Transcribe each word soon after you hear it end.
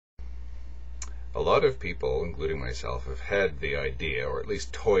A lot of people, including myself, have had the idea, or at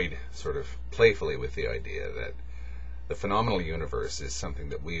least toyed sort of playfully with the idea, that the phenomenal universe is something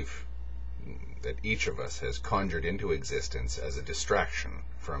that each of us has conjured into existence as a distraction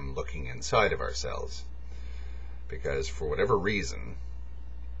from looking inside of ourselves. Because for whatever reason,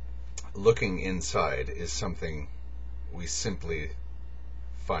 looking inside is something we simply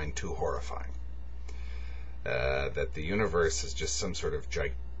find too horrifying. That the universe is just some sort of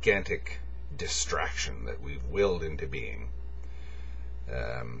gigantic distraction that we've willed into being,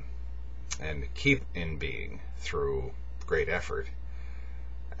 and keep in being through great effort,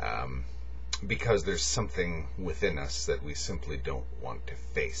 because there's something within us that we simply don't want to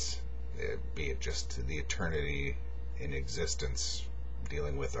face, be it just the eternity in existence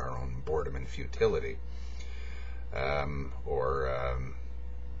dealing with our own boredom and futility, or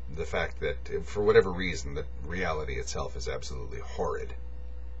the fact that for whatever reason that reality itself is absolutely horrid,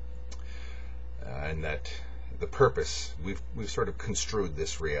 and that the purpose, we've sort of construed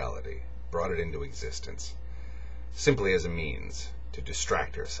this reality, brought it into existence simply as a means to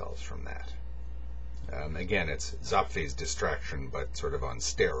distract ourselves from that. Again, it's Zapf's distraction, but sort of on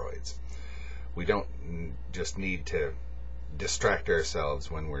steroids. We don't just need to distract ourselves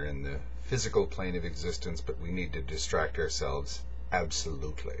when we're in the physical plane of existence, but we need to distract ourselves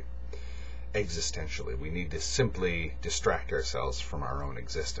absolutely, existentially. We need to simply distract ourselves from our own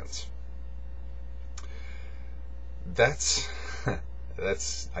existence. That's,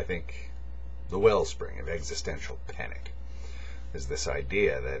 I think, the wellspring of existential panic, is this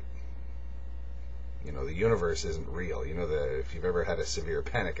idea that, the universe isn't real. If you've ever had a severe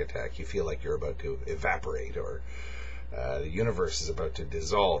panic attack, you feel like you're about to evaporate, or the universe is about to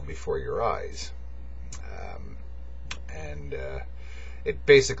dissolve before your eyes. And it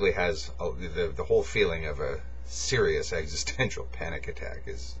basically has the whole feeling of a serious existential panic attack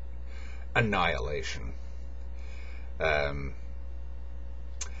is annihilation.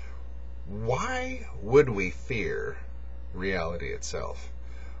 Why would we fear reality itself?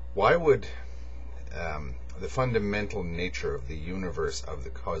 Why would the fundamental nature of the universe, of the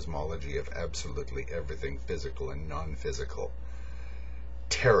cosmology, of absolutely everything physical and non-physical,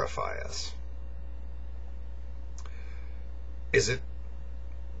 terrify us? Is it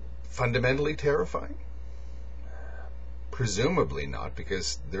fundamentally terrifying? Presumably not,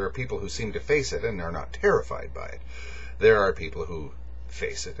 because there are people who seem to face it and are not terrified by it. There are people who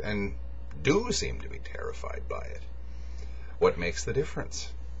face it and do seem to be terrified by it. What makes the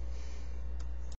difference?